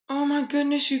my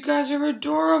goodness, you guys are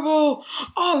adorable.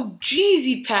 Oh, geez,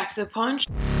 he packs a punch.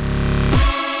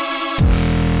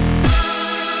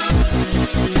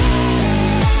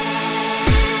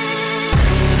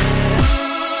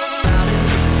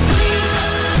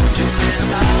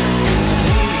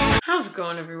 How's it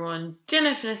going, everyone?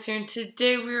 DanF&S here, and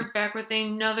today we are back with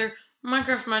another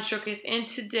Minecraft mod showcase, and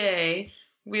today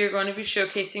we are going to be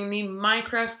showcasing the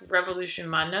Minecraft Revolution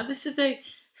mod. Now, this is a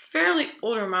fairly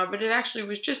older mod, but it actually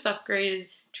was just upgraded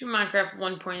to Minecraft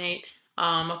 1.8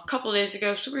 a couple days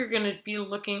ago, so we're going to be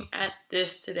looking at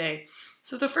this today.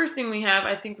 So the first thing we have,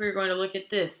 I think we're going to look at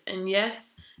this, and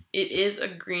yes, it is a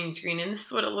green screen, and this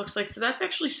is what it looks like. So that's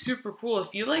actually super cool.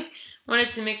 If you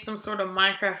wanted to make some sort of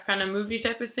Minecraft kind of movie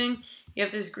type of thing, you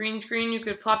have this green screen, you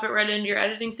could plop it right into your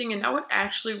editing thing, and that would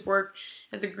actually work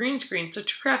as a green screen. So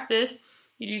to craft this,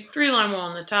 you do 3 lime wool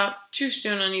on the top, 2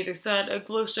 stone on either side, a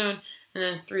glowstone, and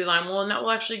then 3 lime wool, and that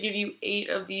will actually give you 8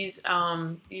 of these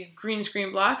green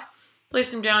screen blocks.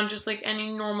 Place them down just like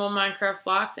any normal Minecraft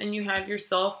blocks, and you have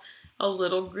yourself a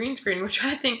little green screen, which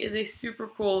I think is a super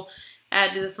cool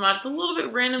add to this mod. It's a little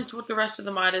bit random to what the rest of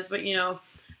the mod is, but you know,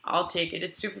 I'll take it.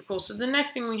 It's super cool. So the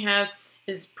next thing we have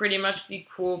is pretty much the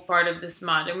cool part of this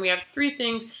mod, and we have 3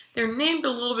 things. They're named a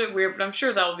little bit weird, but I'm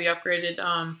sure that will be upgraded,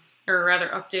 or rather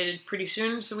updated pretty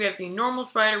soon. So we have the normal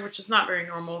spider, which is not very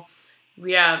normal.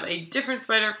 We have a different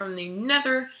spider from the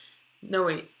nether. No,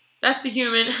 wait. That's the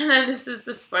human, and then this is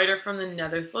the spider from the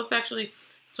nether. So let's actually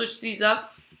switch these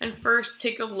up, and first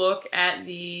take a look at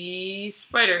the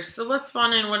spiders. So let's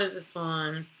spawn in, what is this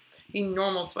one? The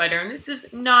normal spider, and this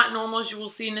is not normal, as you will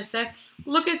see in a sec.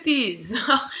 Look at these.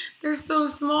 They're so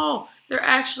small. They're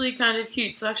actually kind of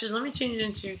cute. So actually, let me change it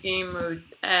into game mode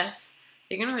S.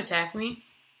 They're going to attack me?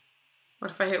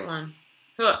 What if I hit one?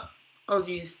 Oh,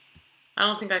 geez. I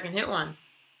don't think I can hit one.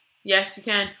 Yes, you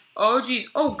can. Oh,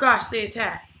 geez. Oh, gosh, they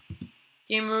attack.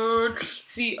 Game mode.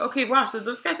 See, okay, wow. So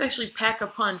those guys actually pack a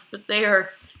punch, but they are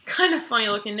kind of funny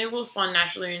looking. They will spawn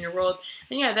naturally in your world.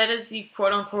 And yeah, that is the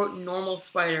quote-unquote normal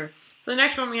spider. So the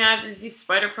next one we have is the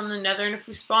spider from the nether. And if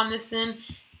we spawn this in,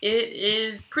 it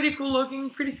is pretty cool looking,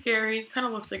 pretty scary. Kind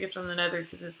of looks like it's from the nether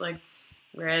because it's like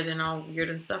red and all weird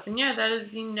and stuff. And yeah, that is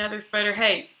the nether spider.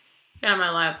 Hey, get out of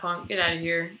my lab, punk. Get out of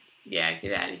here. Yeah,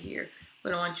 get out of here. We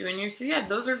don't want you in here. So yeah,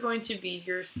 those are going to be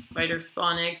your spider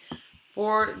spawn eggs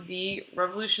for the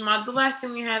Revolution mod. The last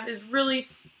thing we have is really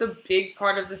the big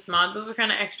part of this mod. Those are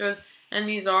kind of extras, and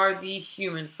these are the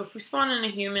humans. So if we spawn in a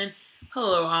human,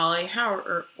 hello Ollie,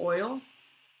 or oil?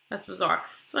 That's bizarre.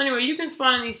 So anyway, you can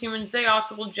spawn in these humans. They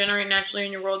also will generate naturally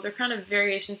in your world. They're kind of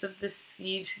variations of this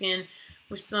Steve skin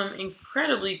with some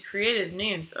incredibly creative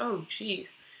names. Oh,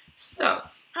 jeez. So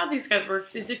how these guys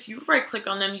work is if you right click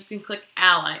on them, you can click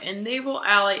ally, and they will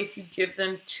ally if you give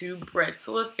them 2 bread.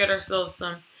 So let's get ourselves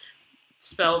some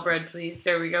spell bread, please.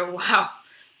 There we go. Wow,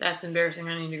 that's embarrassing.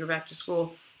 I need to go back to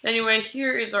school. Anyway,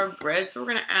 here is our bread. So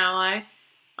we're going to ally.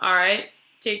 All right,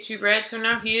 take 2 bread. So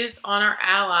now he is on our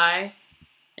ally,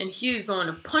 and he is going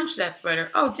to punch that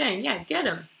spider. Oh, dang, yeah, get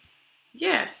him.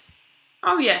 Yes.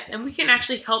 Oh, yes, and we can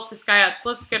actually help this guy out. So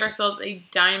let's get ourselves a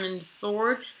diamond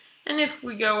sword. And if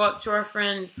we go up to our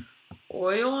friend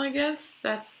Oil, I guess,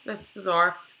 that's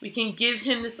bizarre. We can give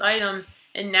him this item,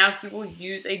 and now he will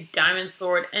use a diamond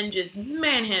sword and just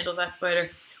manhandle that spider,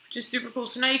 which is super cool.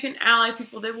 So now you can ally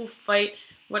people. They will fight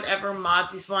whatever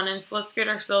mobs you spawn in. So let's get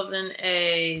ourselves in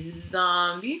a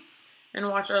zombie and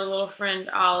watch our little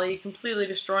friend Ollie completely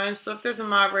destroy him. So if there's a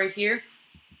mob right here,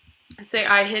 and say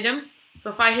I hit him. So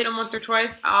if I hit him once or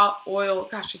twice, Oil,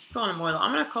 gosh, I keep calling him Oil.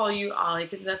 I'm going to call you Ollie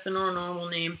because that's a normal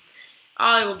name.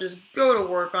 Ollie will just go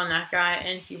to work on that guy,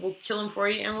 and he will kill him for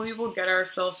you, and we will get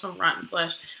ourselves some rotten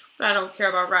flesh. But I don't care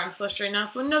about rotten flesh right now.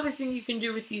 So another thing you can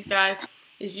do with these guys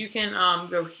is you can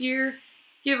go here,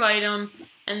 give item,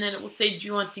 and then it will say, do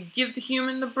you want to give the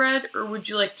human the bread, or would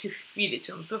you like to feed it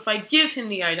to him? So if I give him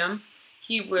the item,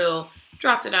 he will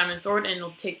drop the diamond sword, and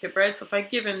he'll take the bread. So if I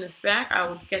give him this back, I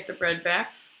will get the bread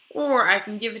back. Or I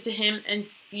can give it to him and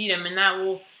feed him, and that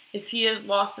will, if he has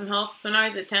lost some health, so now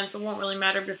he's at 10, so it won't really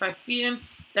matter, but if I feed him,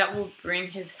 that will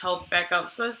bring his health back up.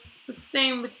 So it's the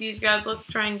same with these guys. Let's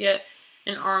try and get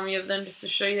an army of them just to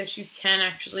show you that you can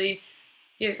actually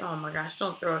get, oh my gosh,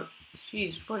 don't throw it.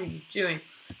 Jeez, what are you doing?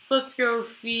 So let's go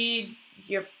feed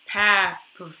your pap.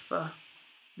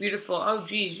 Beautiful. Oh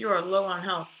geez, you are low on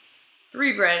health.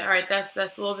 3 bread. Alright, that's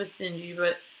a little bit stingy,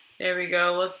 but there we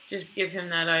go. Let's just give him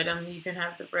that item. You can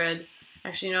have the bread.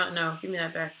 Actually, no, give me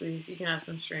that back, please. You can have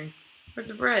some string. Where's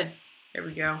the bread? There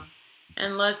we go.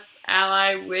 And let's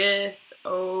ally with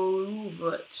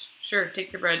Ovut. Sure,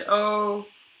 take the bread. Oh,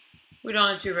 we don't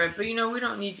have 2 bread, but you know, we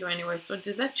don't need you anyway. So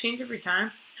does that change every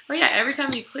time? Oh yeah, every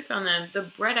time you click on them, the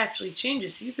bread actually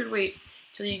changes. So you could wait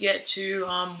till you get to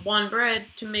 1 bread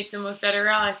to make the most better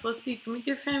ally. So let's see, can we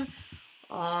give him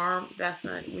arm? That's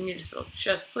not, we need to spell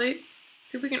chest plate.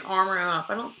 Let's see if we can armor him up.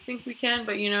 I don't think we can,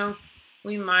 but you know,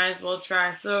 we might as well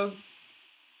try. So,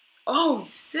 oh,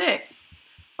 sick.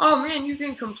 Oh man, you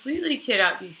can completely kit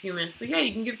out these humans. So yeah,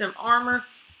 you can give them armor,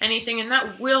 anything, and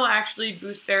that will actually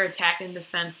boost their attack and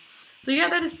defense. So yeah,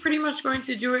 that is pretty much going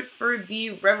to do it for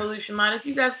the Revolution mod. If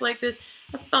you guys like this,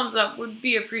 a thumbs up would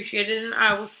be appreciated, and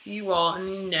I will see you all in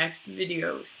the next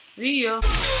video. See ya!